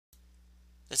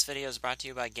This video is brought to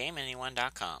you by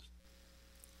GameAnyone.com.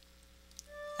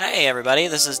 Hey everybody,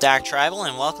 this is Dak Tribal,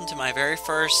 and welcome to my very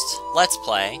first Let's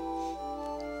Play.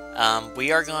 I'm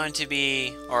going to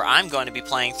be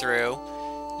playing through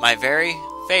my very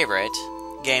favorite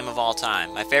game of all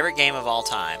time. My favorite game of all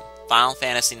time, Final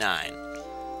Fantasy IX.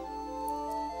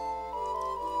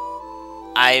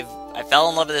 I fell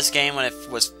in love with this game when it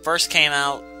first came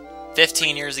out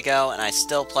 15 years ago, and I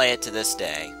still play it to this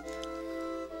day.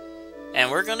 And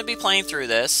we're going to be playing through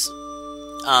this.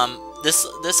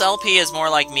 This LP is more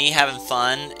like me having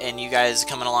fun and you guys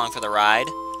coming along for the ride.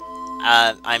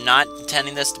 I'm not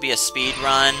intending this to be a speed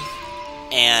run,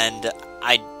 and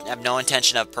I have no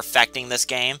intention of perfecting this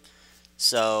game.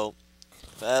 So,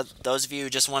 those of you who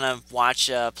just want to watch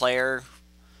a player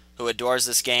who adores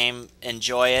this game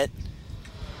enjoy it,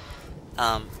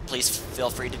 please feel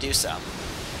free to do so.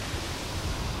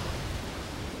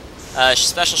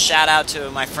 Special shout out to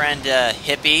my friend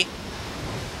Hippie,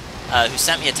 who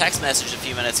sent me a text message a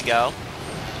few minutes ago.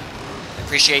 I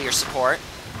appreciate your support.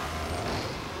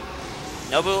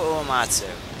 Nobu Uematsu.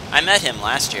 I met him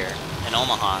last year in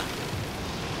Omaha.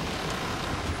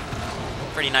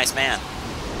 Pretty nice man.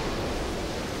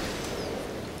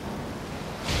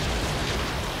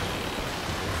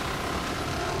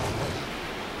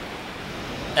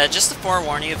 Just to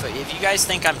forewarn you, if you guys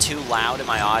think I'm too loud in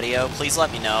my audio, please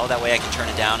let me know. That way I can turn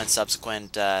it down in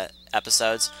subsequent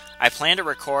episodes. I plan to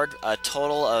record a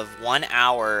total of 1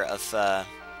 hour of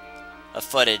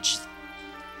footage.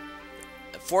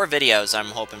 4 videos I'm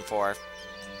hoping for.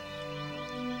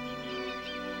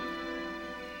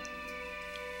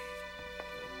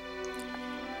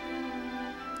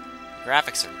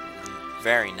 Graphics are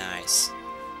very nice.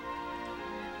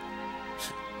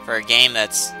 For a game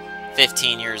that's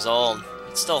 15 years old,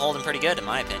 it's still holding pretty good in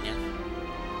my opinion.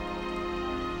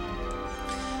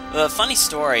 A funny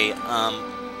story,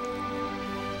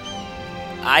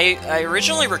 I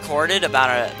originally recorded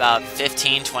about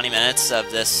 15-20 minutes of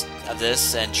this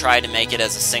and tried to make it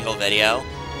as a single video,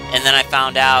 and then I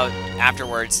found out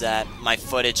afterwards that my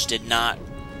footage it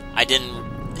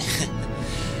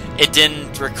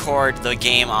didn't record the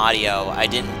game audio. I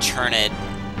didn't turn it.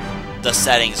 The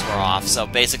settings were off, so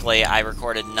basically I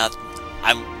recorded nothing.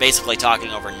 I'm basically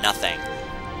talking over nothing.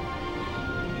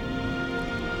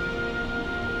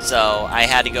 So I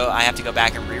have to go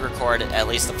back and re-record at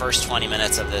least the first 20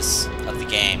 minutes of the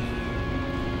game.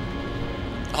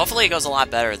 Hopefully it goes a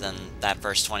lot better than that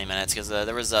first 20 minutes, because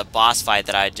there was a boss fight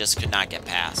that I just could not get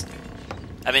past.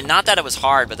 I mean, not that it was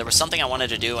hard, but there was something I wanted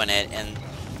to do in it, and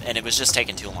it was just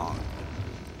taking too long.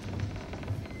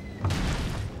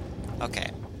 Okay.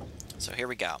 So here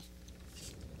we go.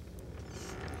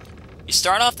 You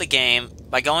start off the game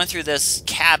by going through this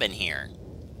cabin here.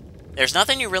 There's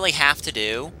nothing you really have to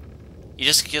do. You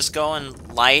just go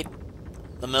and light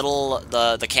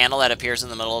the candle that appears in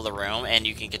the middle of the room, and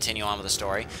you can continue on with the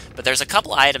story. But there's a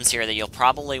couple items here that you'll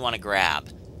probably want to grab.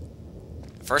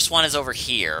 First one is over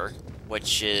here,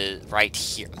 which is right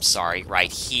here. I'm sorry,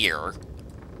 right here.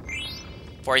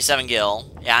 47 gil.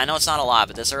 Yeah, I know it's not a lot,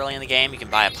 but this early in the game, you can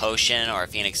buy a potion or a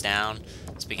Phoenix Down.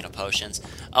 Speaking of potions.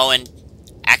 Oh, and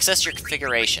access your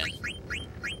configuration,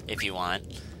 if you want.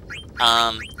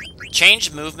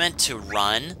 Change movement to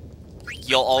run.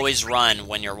 You'll always run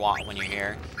when you're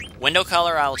here. Window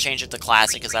color, I will change it to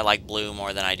classic, because I like blue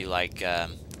more than I do like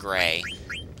gray.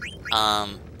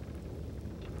 And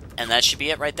that should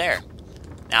be it right there.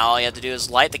 Now all you have to do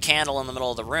is light the candle in the middle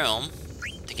of the room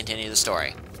to continue the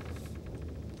story.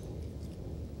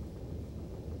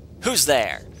 Who's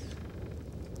there?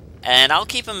 And I'll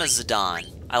keep him as Zidane.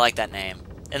 I like that name.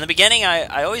 In the beginning,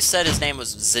 I always said his name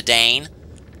was Zidane.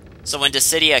 So when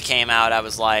Dissidia came out, I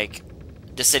was like,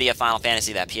 Dissidia Final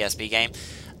Fantasy, that PSP game,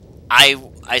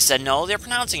 I said, no, they're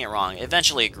pronouncing it wrong.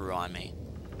 Eventually it grew on me.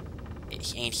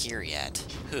 He ain't here yet.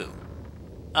 Who?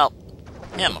 Well,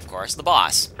 him, of course, the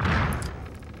boss.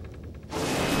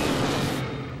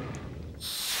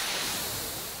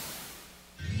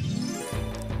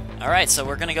 Alright, so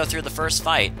we're gonna go through the first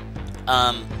fight.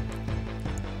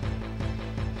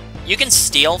 You can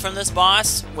steal from this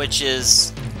boss, which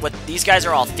is... These guys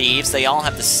are all thieves, they all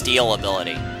have the steal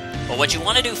ability. But what you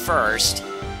want to do first,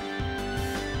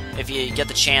 if you get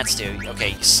the chance to...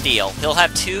 Okay, steal. He'll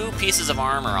have 2 pieces of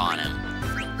armor on him.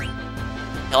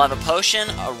 He'll have a potion,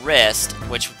 a wrist,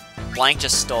 which Blank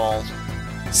just stole.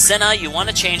 Cinna, you want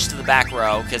to change to the back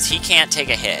row, because he can't take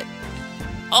a hit.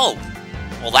 Oh!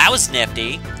 Well, that was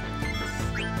nifty.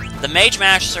 The Mage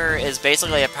Master is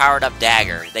basically a powered-up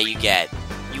dagger that you get.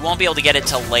 You won't be able to get it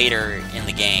till later in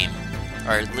the game.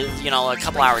 Or, you know, a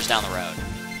couple hours down the road.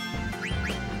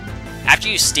 After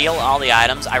you steal all the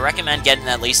items, I recommend getting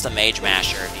at least the Mage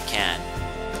Masher if you can.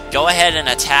 Go ahead and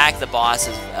attack the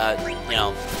bosses,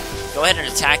 go ahead and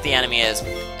attack the enemy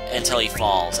until he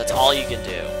falls. That's all you can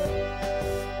do.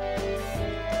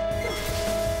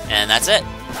 And that's it.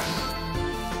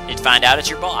 You'd find out it's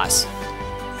your boss.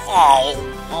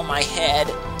 Oh, my head.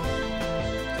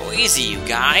 Go easy, you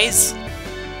guys.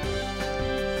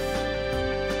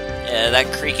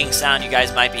 That creaking sound you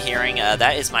guys might be hearing,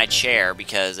 that is my chair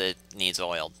because it needs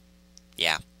oiled.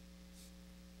 Yeah.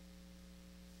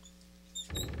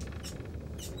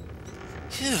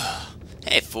 Phew.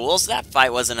 Hey, fools, that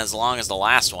fight wasn't as long as the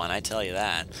last one, I tell you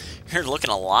that. You're looking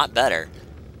a lot better.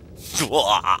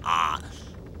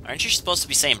 Aren't you supposed to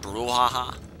be saying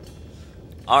brouhaha?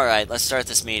 Alright, let's start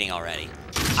this meeting already.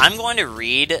 I'm going to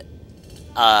read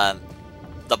the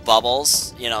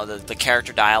bubbles, the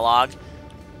character dialogue.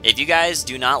 If you guys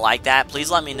do not like that, please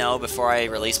let me know before I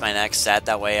release my next set.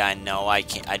 That way I know I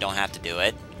don't have to do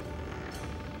it.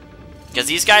 Because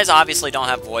these guys obviously don't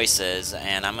have voices,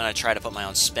 and I'm going to try to put my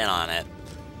own spin on it.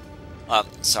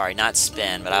 Sorry, not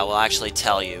spin, but I will actually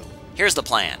tell you. Here's the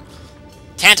plan.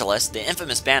 Tantalus, the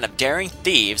infamous band of daring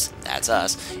thieves, that's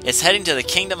us, is heading to the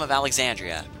Kingdom of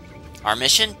Alexandria. Our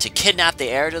mission? To kidnap the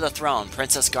heir to the throne,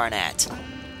 Princess Garnet.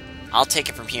 I'll take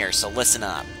it from here, so listen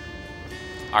up.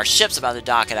 Our ship's about to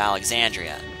dock at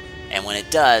Alexandria, and when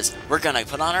it does, we're gonna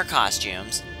put on our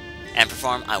costumes and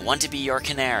perform I Want to Be Your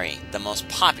Canary, the most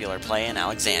popular play in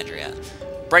Alexandria.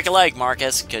 Break a leg,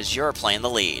 Marcus, because you're playing the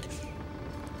lead.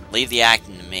 Leave the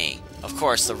acting to me. Of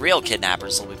course, the real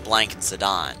kidnappers will be Blank and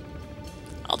Zidane.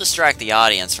 I'll distract the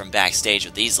audience from backstage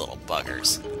with these little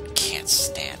buggers. Can't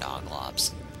stand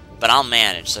Oglobs. But I'll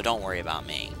manage, so don't worry about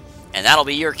me. And that'll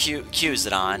be your cue,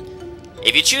 Zidane.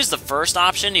 If you choose the first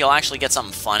option, you'll actually get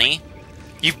something funny.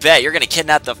 You bet you're gonna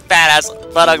kidnap the fat-ass,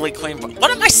 butt-ugly queen. What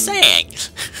am I saying?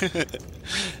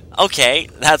 Okay,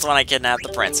 that's when I kidnap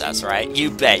the princess, right?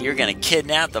 You bet you're gonna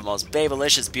kidnap the most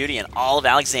babylicious beauty in all of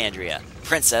Alexandria,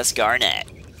 Princess Garnet.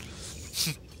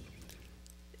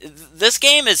 This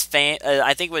game is,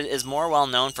 I think, is more well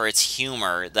known for its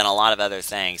humor than a lot of other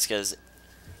things. Because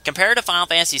compared to Final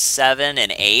Fantasy VII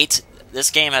and VIII,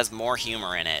 this game has more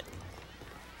humor in it.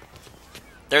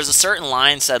 There's a certain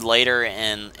line said later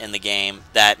in the game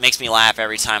that makes me laugh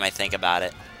every time I think about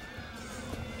it.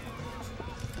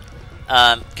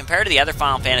 Compared to the other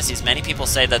Final Fantasies, many people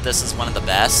say that this is one of the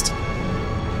best.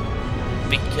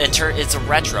 It's a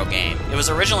retro game. It was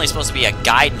originally supposed to be a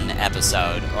Gaiden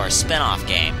episode, or a spin-off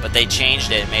game, but they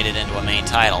changed it and made it into a main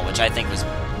title, which I think was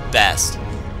best.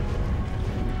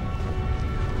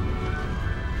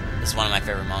 This is one of my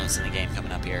favorite moments in the game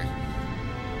coming up here.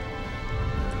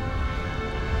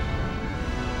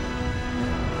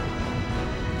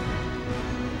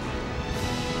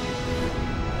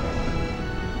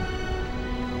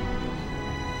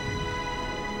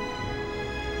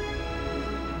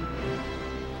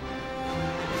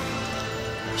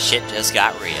 Shit just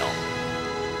got real.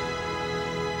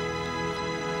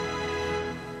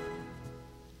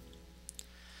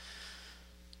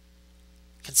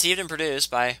 Conceived and produced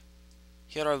by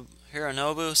Hironobu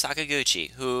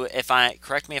Sakaguchi, who,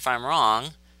 correct me if I'm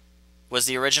wrong, was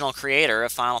the original creator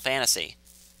of Final Fantasy.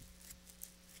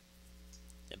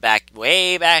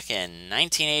 Way back in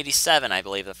 1987, I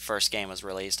believe the first game was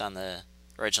released on the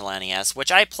original NES,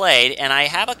 which I played, and I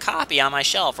have a copy on my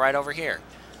shelf right over here.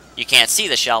 You can't see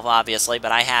the shelf, obviously,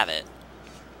 but I have it.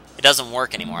 It doesn't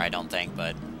work anymore, I don't think,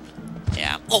 but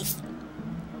yeah. Oof.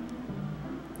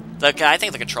 I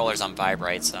think the controller's on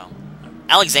vibrate, so.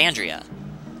 Alexandria.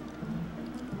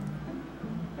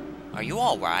 Are you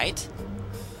alright?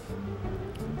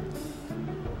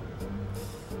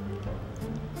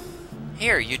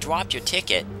 Here, you dropped your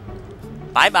ticket.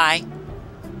 Bye-bye.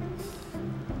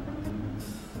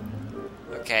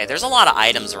 Okay, there's a lot of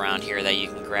items around here that you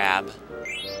can grab.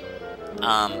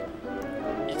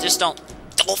 Just don't...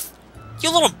 Oh,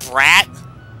 you little brat!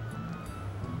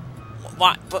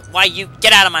 Why you...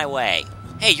 Get out of my way!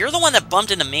 Hey, you're the one that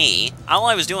bumped into me. All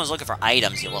I was doing was looking for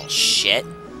items, you little shit.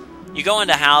 You go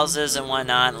into houses and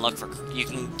whatnot and look for... You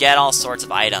can get all sorts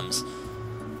of items.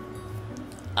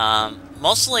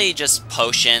 Mostly just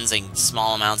potions and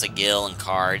small amounts of gil and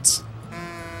cards.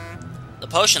 The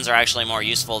potions are actually more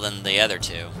useful than the other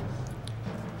two.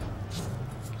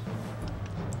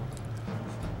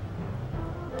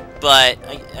 But,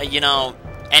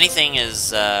 anything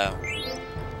is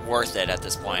worth it at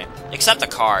this point. Except the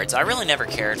cards. I really never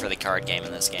cared for the card game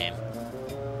in this game.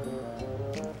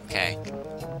 Okay.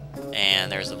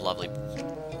 And there's a lovely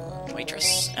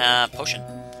waitress. Potion.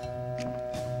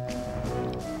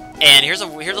 And here's a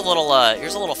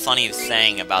little funny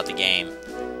thing about the game.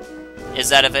 is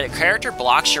that if a character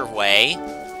blocks your way,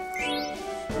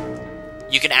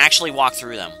 you can actually walk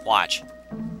through them. Watch.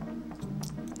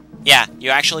 Yeah, you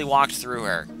actually walked through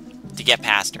her to get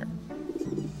past her.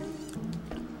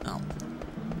 Oh.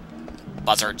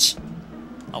 Buzzards.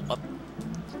 Oh, oh.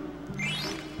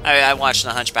 I watched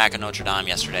The Hunchback of Notre Dame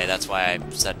yesterday. That's why I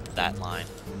said that line.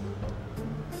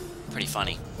 Pretty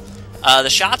funny. The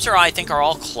shops I think, are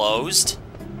all closed,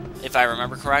 if I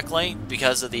remember correctly,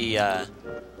 because of the,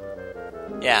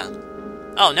 yeah.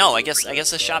 Oh, no, I guess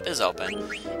the shop is open.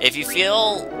 If you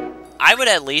feel... I would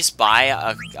at least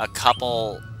buy a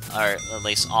couple, or at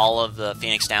least all of the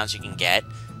Phoenix Downs you can get.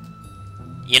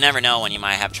 You never know when you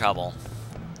might have trouble.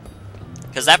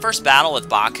 Because that first battle with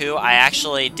Baku, I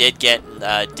actually did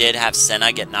have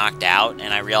Senna get knocked out,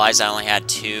 and I realized I only had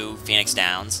 2 Phoenix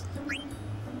Downs.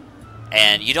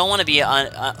 And you don't want to be...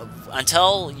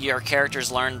 until your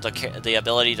characters learn the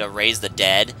ability to raise the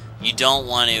dead, you don't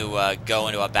want to go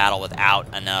into a battle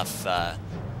without enough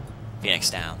Phoenix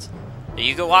Downs.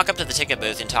 You go walk up to the ticket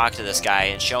booth and talk to this guy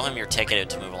and show him your ticket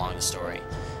to move along the story.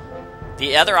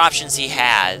 The other options he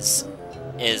has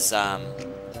is to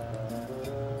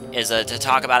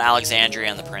talk about Alexandria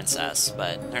and the princess,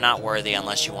 but they're not worthy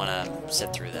unless you want to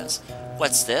sit through this.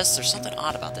 What's this? There's something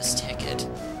odd about this ticket.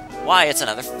 Why, it's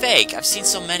another fake! I've seen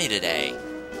so many today.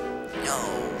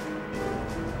 No.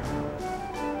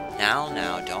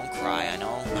 Now, don't cry. I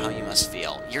know how you must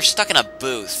feel. You're stuck in a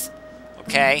booth,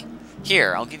 okay?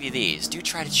 Here, I'll give you these. Do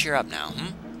try to cheer up now,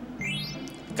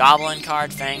 Goblin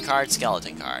card, Fang card,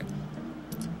 Skeleton card.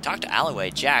 Talk to Alleyway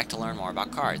Jack to learn more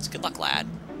about cards. Good luck, lad.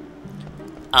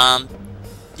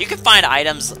 You can find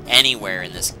items anywhere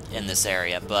in this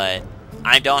area, but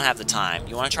I don't have the time.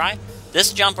 You want to try?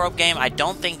 This jump rope game, I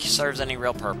don't think serves any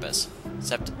real purpose.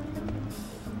 Except...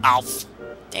 Alf.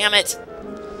 Damn it.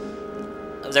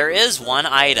 There is one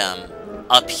item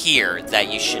up here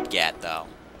that you should get, though.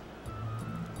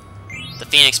 The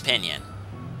Phoenix Pinion.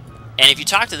 And if you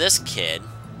talk to this kid...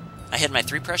 I hid my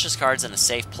 3 precious cards in a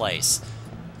safe place.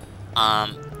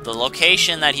 The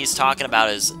location that he's talking about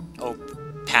is... Oh,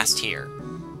 past here.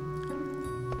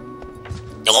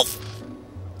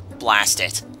 Blast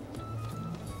it.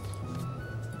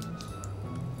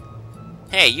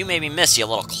 Hey, you made me miss, you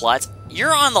little klutz.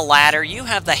 You're on the ladder, you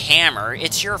have the hammer,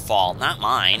 it's your fault, not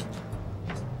mine.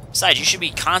 Besides, you should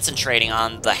be concentrating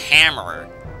on the hammer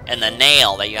and the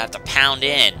nail that you have to pound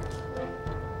in.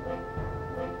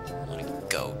 What a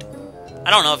goat.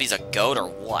 I don't know if he's a goat or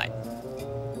what.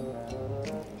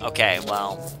 Okay,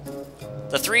 well...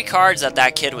 The 3 cards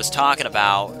that kid was talking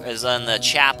about is in the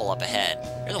chapel up ahead.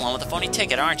 You're the one with the phony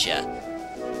ticket, aren't you?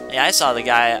 Yeah, I saw the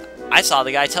guy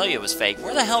tell you it was fake.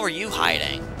 Where the hell were you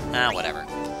hiding? Ah, whatever.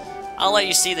 I'll let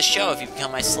you see the show if you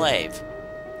become my slave.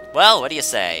 Well, what do you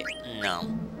say? No.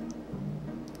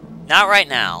 Not right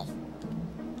now.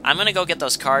 I'm gonna go get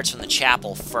those cards from the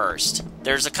chapel first.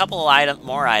 There's a couple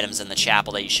more items in the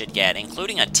chapel that you should get,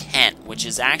 including a tent, which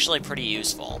is actually pretty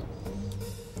useful.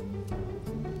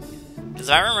 Because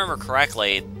if I remember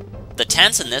correctly, the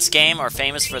tents in this game are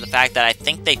famous for the fact that I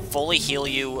think they fully heal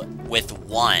you with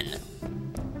 1.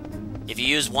 If you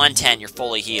use 1 tent, you're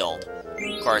fully healed.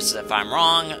 Of course, if I'm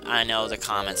wrong, I know the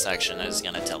comment section is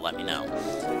going to let me know.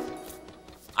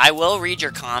 I will read your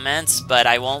comments, but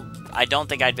I don't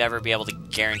think I'd ever be able to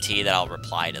guarantee that I'll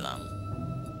reply to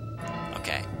them.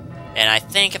 Okay. And I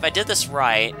think if I did this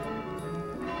right...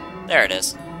 There it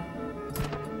is.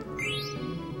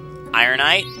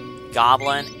 Ironite,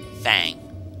 Goblin, Fang.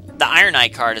 The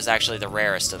Ironite card is actually the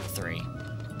rarest of the 3.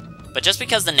 But just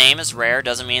because the name is rare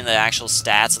doesn't mean the actual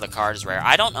stats of the card is rare.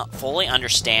 I don't fully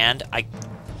understand, I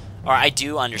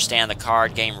do understand the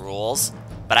card game rules,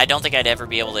 but I don't think I'd ever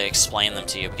be able to explain them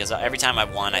to you, because every time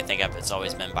I've won, I think it's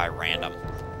always been by random.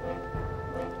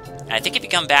 And I think if you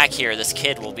come back here, this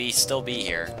kid will still be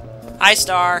here. Hi,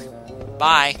 Star!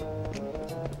 Bye!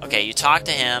 Okay, you talk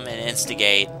to him and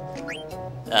instigate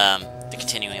the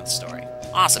continuing of the story.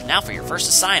 Awesome, now for your first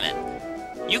assignment.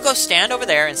 You go stand over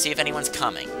there and see if anyone's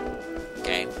coming.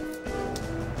 Okay.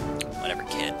 Whatever,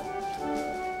 kid.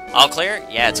 All clear?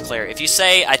 Yeah, it's clear. If you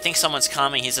say, I think someone's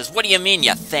coming, he says, what do you mean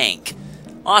you think?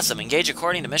 Awesome, engage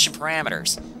according to mission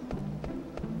parameters.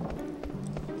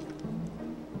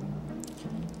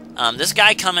 This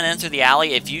guy coming in through the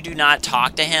alley, if you do not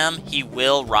talk to him, he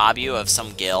will rob you of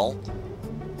some gil.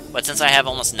 But since I have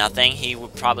almost nothing, he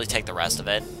would probably take the rest of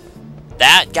it.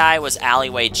 That guy was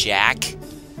Alleyway Jack.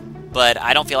 But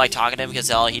I don't feel like talking to him because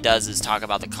all he does is talk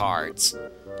about the cards.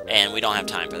 And we don't have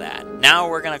time for that. Now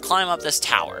we're going to climb up this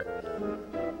tower.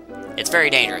 It's very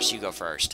dangerous. You go first.